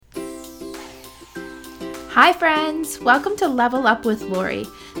Hi friends, welcome to Level Up with Lori.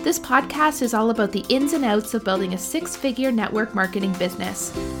 This podcast is all about the ins and outs of building a six-figure network marketing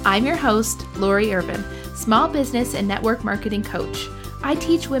business. I'm your host, Lori Irvin, small business and network marketing coach. I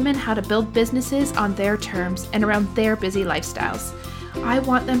teach women how to build businesses on their terms and around their busy lifestyles. I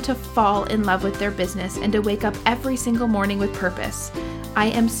want them to fall in love with their business and to wake up every single morning with purpose. I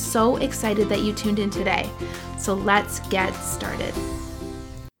am so excited that you tuned in today. So let's get started.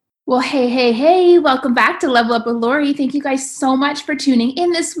 Well, hey, welcome back to Level Up with Lori. Thank you guys so much for tuning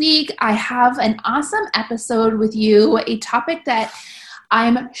in this week. I have an awesome episode with you, a topic that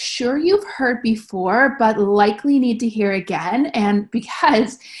I'm sure you've heard before, but likely need to hear again. And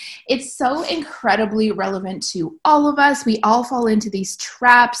because it's so incredibly relevant to all of us, we all fall into these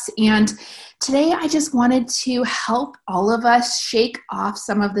traps. And today I just wanted to help all of us shake off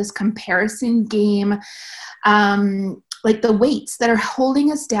some of this comparison game, like the weights that are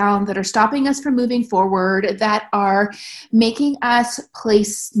holding us down, that are stopping us from moving forward, that are making us play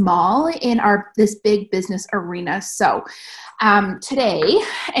small in this big business arena. So today,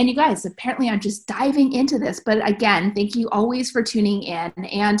 and you guys, apparently I'm just diving into this, but again, thank you always for tuning in.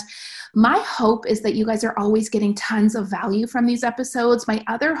 And my hope is that you guys are always getting tons of value from these episodes. My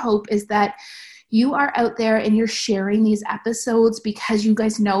other hope is that you are out there and you're sharing these episodes because you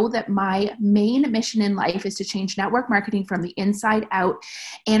guys know that my main mission in life is to change network marketing from the inside out.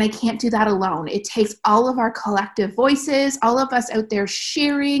 And I can't do that alone. It takes all of our collective voices, all of us out there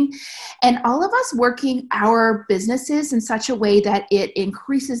sharing, and all of us working our businesses in such a way that it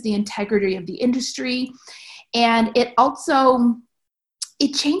increases the integrity of the industry. And it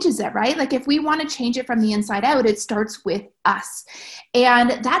changes it, right? Like if we want to change it from the inside out, it starts with us.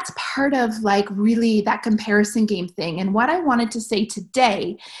 And that's part of like really that comparison game thing. And what I wanted to say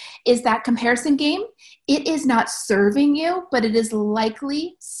today is that comparison game, it is not serving you, but it is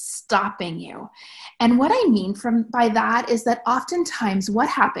likely stopping you. And what I mean by that is that oftentimes what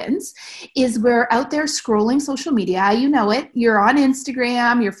happens is we're out there scrolling social media. You know it. You're on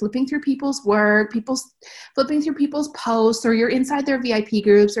Instagram. You're flipping through people's work, flipping through people's posts, or you're inside their VIP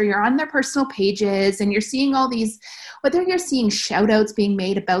groups, or you're on their personal pages, and you're seeing all these, whether you're seeing shout outs being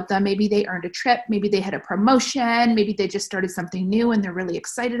made about them. Maybe they earned a trip. Maybe they had a promotion. Maybe they just started something new and they're really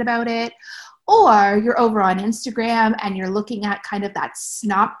excited about it. Or you're over on Instagram and you're looking at kind of that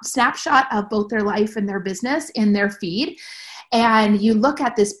snapshot of both their life and their business in their feed. And you look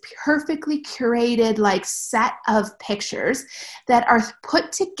at this perfectly curated like set of pictures that are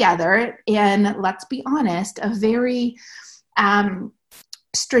put together in, let's be honest, a very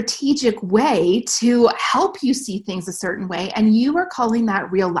strategic way to help you see things a certain way. And you are calling that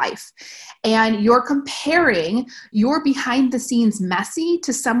real life. And you're comparing your behind the scenes messy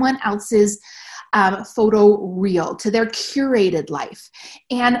to someone else's photo reel, to their curated life.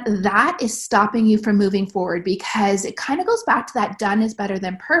 And that is stopping you from moving forward because it kind of goes back to that done is better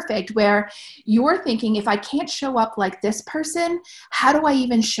than perfect, where you're thinking, if I can't show up like this person, how do I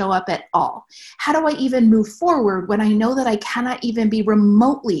even show up at all? How do I even move forward when I know that I cannot even be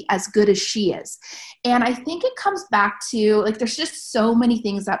remotely as good as she is? And I think it comes back to like, there's just so many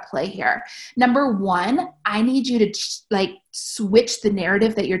things at play here. Number one, I need you to switch the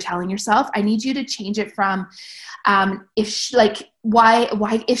narrative that you're telling yourself. I need you to change it from if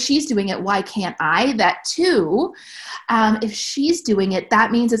she's doing it, why can't I? That too, if she's doing it,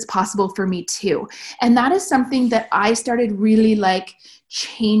 that means it's possible for me too. And that is something that I started really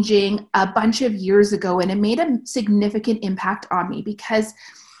changing a bunch of years ago, and it made a significant impact on me because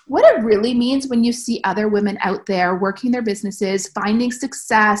what it really means when you see other women out there working their businesses, finding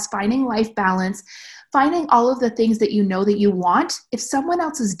success, finding life balance, finding all of the things that you know that you want, if someone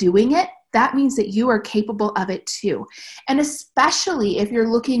else is doing it, that means that you are capable of it too. And especially if you're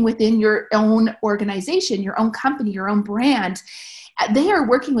looking within your own organization, your own company, your own brand, they are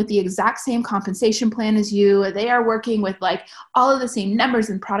working with the exact same compensation plan as you. They are working with all of the same numbers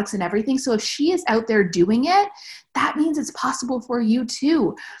and products and everything. So if she is out there doing it, that means it's possible for you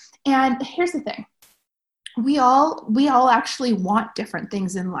too. And here's the thing. We all actually want different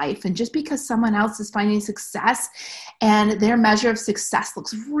things in life. And just because someone else is finding success and their measure of success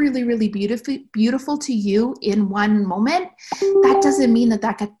looks really, really beautiful to you in one moment, that doesn't mean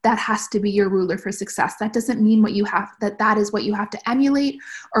that has to be your ruler for success. That doesn't mean that is what you have to emulate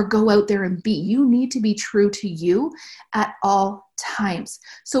or go out there and be. You need to be true to you at all times.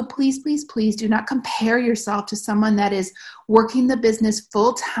 So please, please, please do not compare yourself to someone that is working the business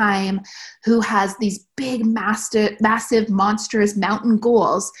full time, who has these big, massive, monstrous mountain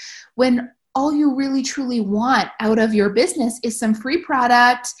goals, when all you really truly want out of your business is some free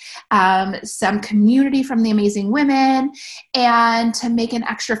product, some community from the amazing women, and to make an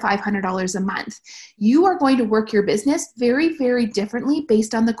extra $500 a month. You are going to work your business very, very differently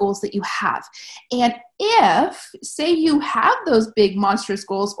based on the goals that you have. And if, say, you have those big monstrous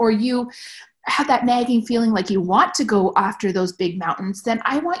goals, or you have that nagging feeling like you want to go after those big mountains, then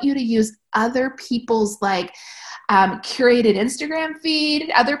I want you to use other people's curated Instagram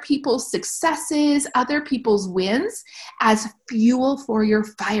feed, other people's successes, other people's wins as fuel for your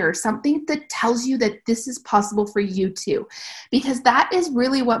fire, something that tells you that this is possible for you too. Because that is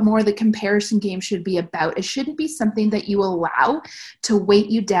really what more the comparison game should be about. It shouldn't be something that you allow to weight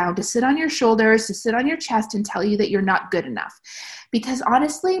you down, to sit on your shoulders, to sit on your chest and tell you that you're not good enough. Because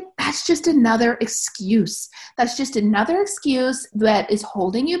honestly, that's just another excuse. That's just another excuse that is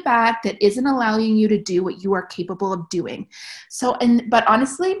holding you back, that isn't allowing you to do what you are capable of doing. But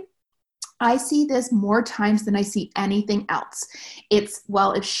honestly, I see this more times than I see anything else. It's,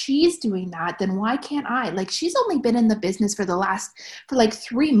 well, if she's doing that, then why can't I? She's only been in the business for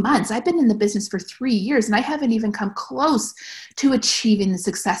 3 months. I've been in the business for 3 years, and I haven't even come close to achieving the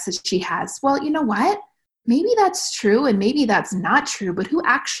success that she has. Well, you know what? Maybe that's true and maybe that's not true, but who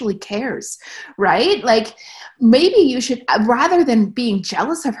actually cares, right? Maybe you should, rather than being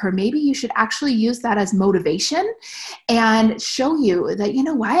jealous of her, maybe you should actually use that as motivation and show you that, you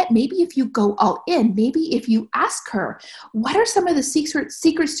know what, maybe if you go all in, maybe if you ask her, what are some of the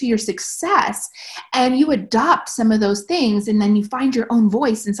secrets to your success, and you adopt some of those things, and then you find your own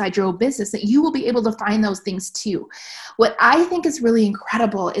voice inside your own business, that you will be able to find those things too. What I think is really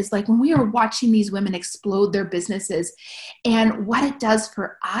incredible is when we are watching these women explode their businesses, and what it does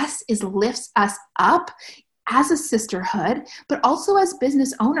for us is lifts us up as a sisterhood, but also as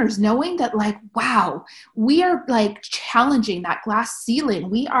business owners, knowing that wow, we are challenging that glass ceiling.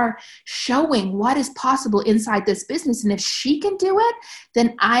 We are showing what is possible inside this business. And if she can do it,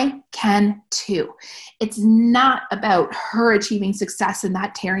 then I can too. It's not about her achieving success and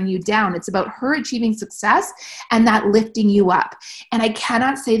that tearing you down. It's about her achieving success and that lifting you up. And I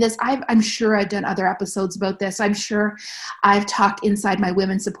cannot say this. I'm sure I've done other episodes about this. I'm sure I've talked inside my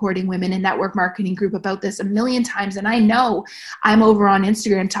Women Supporting Women in Network Marketing group about this a million times. And I know I'm over on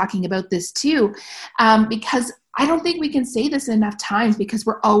Instagram talking about this too, because I don't think we can say this enough times, because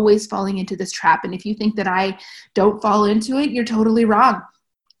we're always falling into this trap. And if you think that I don't fall into it, you're totally wrong.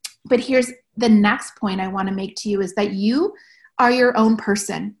 But here's the next point I want to make to you, is that you are your own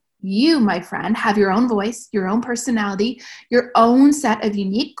person. You, my friend, have your own voice, your own personality, your own set of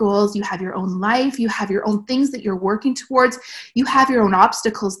unique goals. You have your own life. You have your own things that you're working towards. You have your own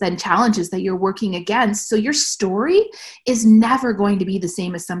obstacles, then challenges that you're working against. So your story is never going to be the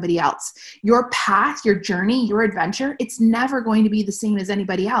same as somebody else. Your path, your journey, your adventure, it's never going to be the same as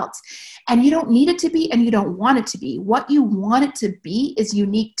anybody else. And you don't need it to be, and you don't want it to be. What you want it to be is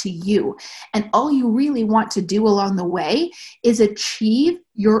unique to you. And all you really want to do along the way is achieve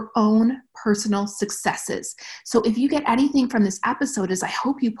your own personal successes. So if you get anything from this episode, is I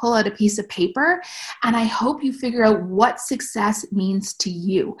hope you pull out a piece of paper and I hope you figure out what success means to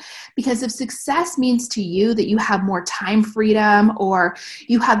you. Because if success means to you that you have more time freedom, or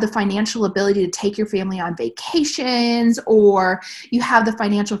you have the financial ability to take your family on vacations, or you have the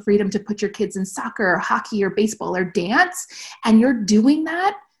financial freedom to put your kids in soccer or hockey or baseball or dance, and you're doing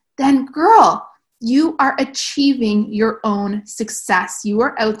that, then girl, you are achieving your own success. You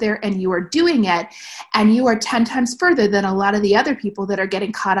are out there and you are doing it, and you are 10 times further than a lot of the other people that are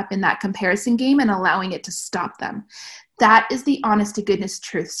getting caught up in that comparison game and allowing it to stop them. That is the honest to goodness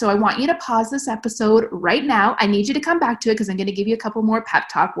truth. So I want you to pause this episode right now. I need you to come back to it because I'm going to give you a couple more pep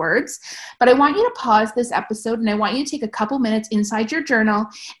talk words. But I want you to pause this episode and I want you to take a couple minutes inside your journal,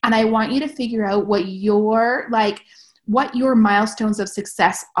 and I want you to figure out what your milestones of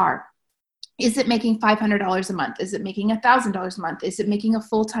success are. Is it making $500 a month? Is it making $1,000 a month? Is it making a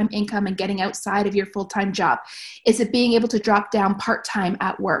full-time income and getting outside of your full-time job? Is it being able to drop down part-time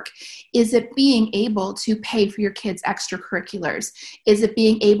at work? Is it being able to pay for your kids' extracurriculars? Is it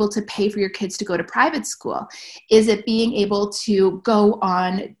being able to pay for your kids to go to private school? Is it being able to go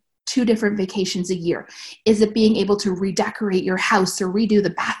on 2 different vacations a year? Is it being able to redecorate your house or redo the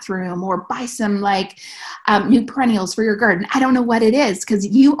bathroom or buy some new perennials for your garden? I don't know what it is, because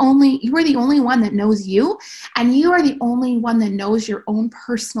you are the only one that knows you, and you are the only one that knows your own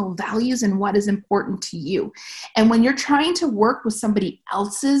personal values and what is important to you. And when you're trying to work with somebody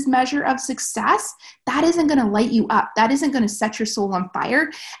else's measure of success, that isn't going to light you up. That isn't going to set your soul on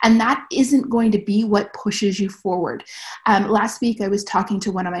fire. And that isn't going to be what pushes you forward. Last week, I was talking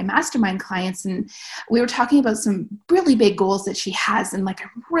to one of my mastermind clients, and we were talking about some really big goals that she has, and like,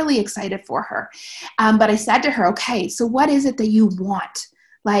 I'm really excited for her. But I said to her, okay, so what is it that you want?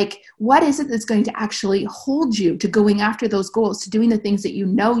 Like, what is it that's going to actually hold you to going after those goals, to doing the things that you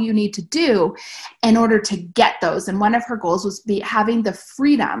know you need to do in order to get those? And one of her goals was having the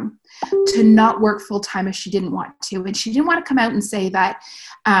freedom to not work full time if she didn't want to. And she didn't want to come out and say that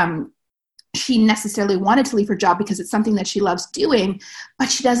she necessarily wanted to leave her job because it's something that she loves doing, but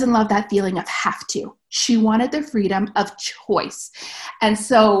she doesn't love that feeling of have to. She wanted the freedom of choice. And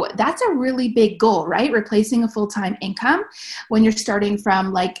so that's a really big goal, right? Replacing a full-time income when you're starting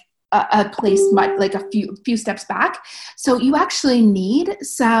from like a place like a few steps back. So you actually need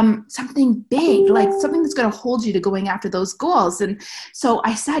something big, like something that's going to hold you to going after those goals. And so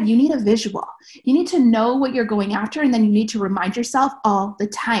I said, you need a visual. You need to know what you're going after, and then you need to remind yourself all the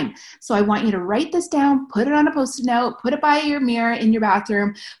time. So I want you to write this down, put it on a Post-it note, put it by your mirror in your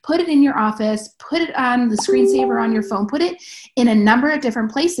bathroom, put it in your office, put it on the screensaver on your phone, put it in a number of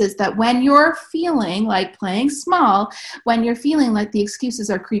different places, that when you're feeling like playing small, when you're feeling like the excuses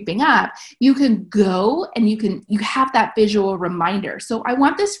are creeping up, you can go and you have that visual reminder. So I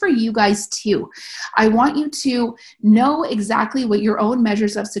want this for you guys too. I want you to know exactly what your own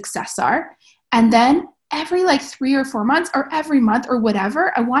measures of success are. And then every like 3 or 4 months or every month or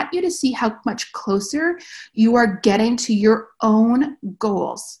whatever, I want you to see how much closer you are getting to your own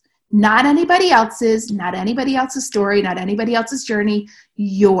goals. Not anybody else's story, not anybody else's journey,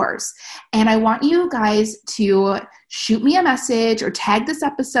 yours. And I want you guys to shoot me a message or tag this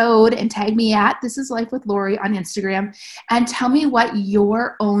episode and tag me at This Is Life with Lori on Instagram and tell me what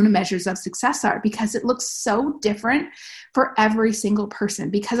your own measures of success are, because it looks so different for every single person,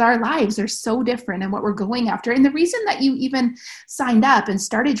 because our lives are so different and what we're going after. And the reason that you even signed up and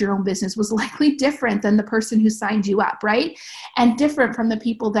started your own business was likely different than the person who signed you up, right? And different from the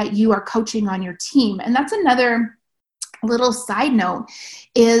people that you are coaching on your team. And that's another little side note,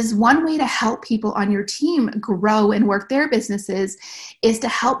 is one way to help people on your team grow and work their businesses is to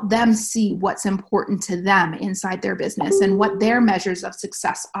help them see what's important to them inside their business and what their measures of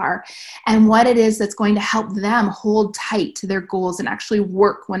success are and what it is that's going to help them hold tight to their goals and actually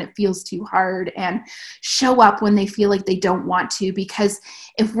work when it feels too hard and show up when they feel like they don't want to. Because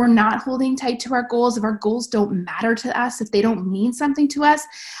if we're not holding tight to our goals, if our goals don't matter to us, if they don't mean something to us,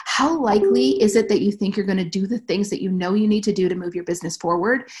 how likely is it that you think you're going to do the things that you know you need to do to move your business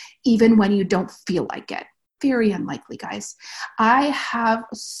forward, even when you don't feel like it? Very unlikely, guys. I have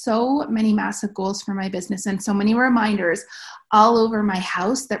so many massive goals for my business and so many reminders all over my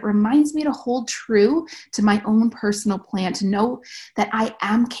house that reminds me to hold true to my own personal plan, to know that I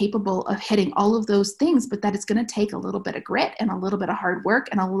am capable of hitting all of those things, but that it's going to take a little bit of grit and a little bit of hard work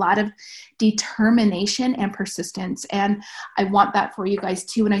and a lot of determination and persistence. And I want that for you guys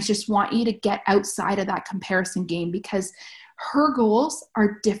too. And I just want you to get outside of that comparison game, because her goals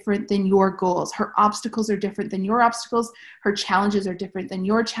are different than your goals. Her obstacles are different than your obstacles. Her challenges are different than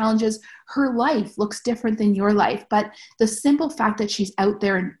your challenges. Her life looks different than your life. But the simple fact that she's out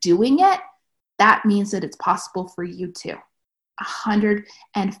there and doing it, that means that it's possible for you too.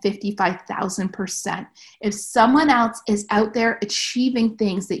 155,000%. If someone else is out there achieving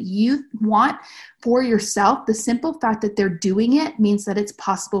things that you want for yourself, the simple fact that they're doing it means that it's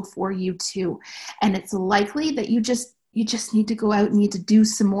possible for you too. And it's likely that you just need to go out and need to do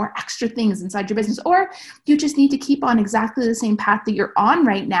some more extra things inside your business, or you just need to keep on exactly the same path that you're on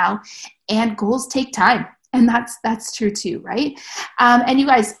right now. And goals take time. And that's true too, right? And you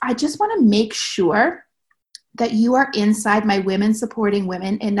guys, I just want to make sure that you are inside my Women Supporting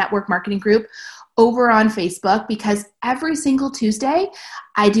Women in Network Marketing group over on Facebook, because every single Tuesday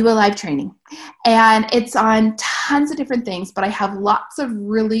I do a live training, and it's on tons of different things, but I have lots of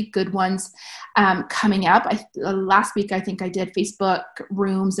really good ones coming up. Last week, I think I did Facebook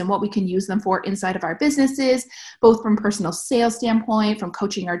rooms and what we can use them for inside of our businesses, both from personal sales standpoint, from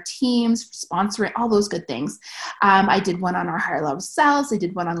coaching our teams, sponsoring, all those good things. I did one on our higher level selves. I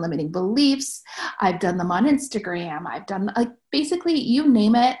did one on limiting beliefs. I've done them on Instagram. I've done basically you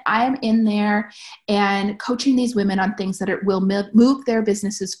name it. I'm in there and coaching these women on things that will move their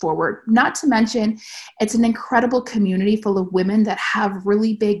businesses forward. Not to mention, it's an incredible community full of women that have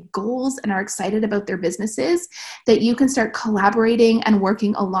really big goals and are excited about their businesses that you can start collaborating and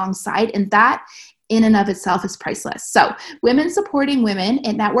working alongside. And that in and of itself is priceless. So Women Supporting Women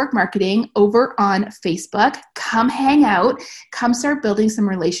in Network Marketing over on Facebook. Come hang out. Come start building some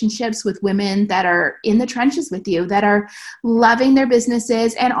relationships with women that are in the trenches with you, that are loving their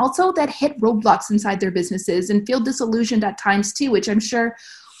businesses, and also that hit roadblocks inside their businesses and feel disillusioned at times too, which I'm sure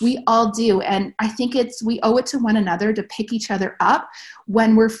We all do. And I think we owe it to one another to pick each other up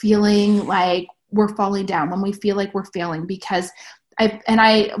when we're feeling like we're falling down, when we feel like we're failing, because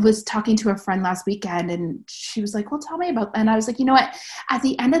I was talking to a friend last weekend and she was like, well, tell me about, and I was like, you know what, at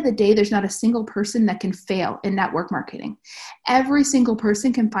the end of the day, there's not a single person that can fail in network marketing. Every single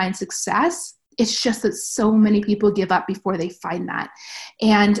person can find success. It's just that so many people give up before they find that.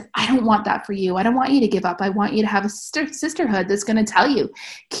 And I don't want that for you. I don't want you to give up. I want you to have a sisterhood that's going to tell you,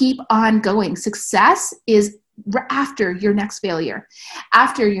 keep on going. Success is after your next failure,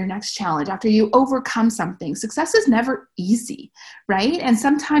 after your next challenge, after you overcome something. Success is never easy, right? And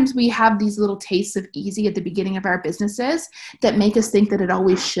sometimes we have these little tastes of easy at the beginning of our businesses that make us think that it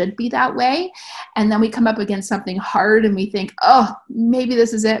always should be that way. And then we come up against something hard and we think, oh, maybe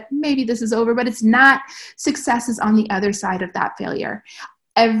this is it. Maybe this is over, but it's not. Success is on the other side of that failure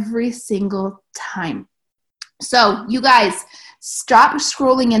every single time. So you guys, stop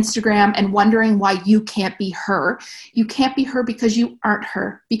scrolling Instagram and wondering why you can't be her. You can't be her because you aren't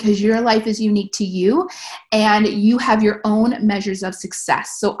her, because your life is unique to you and you have your own measures of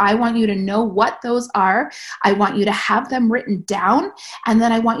success. So I want you to know what those are. I want you to have them written down, and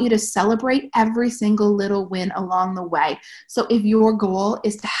then I want you to celebrate every single little win along the way. So if your goal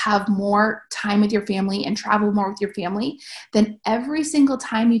is to have more time with your family and travel more with your family, then every single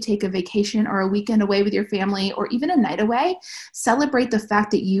time you take a vacation or a weekend away with your family or even a night away, celebrate the fact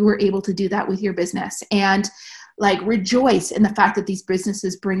that you were able to do that with your business, and rejoice in the fact that these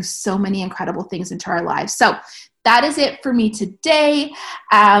businesses bring so many incredible things into our lives. So that is it for me today.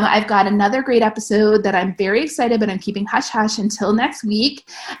 I've got another great episode that I'm very excited, but I'm keeping hush hush until next week.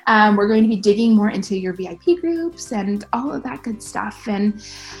 We're going to be digging more into your VIP groups and all of that good stuff. And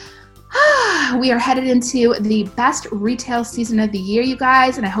we are headed into the best retail season of the year, you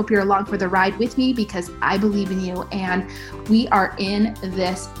guys, and I hope you're along for the ride with me because I believe in you and we are in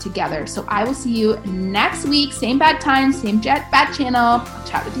this together. So I will see you next week, same bad time, same bad channel. I'll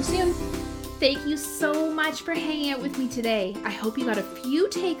chat with you soon. Thank you so much for hanging out with me today. I hope you got a few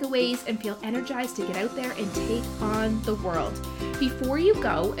takeaways and feel energized to get out there and take on the world. Before you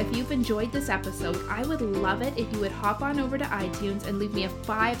go, if you've enjoyed this episode, I would love it if you would hop on over to iTunes and leave me a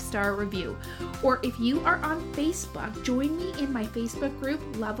 5-star review. Or if you are on Facebook, join me in my Facebook group,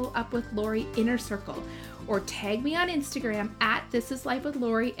 Level Up with Lori Inner Circle. Or tag me on Instagram at This Is Life with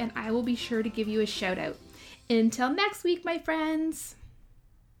Lori, and I will be sure to give you a shout out. Until next week, my friends.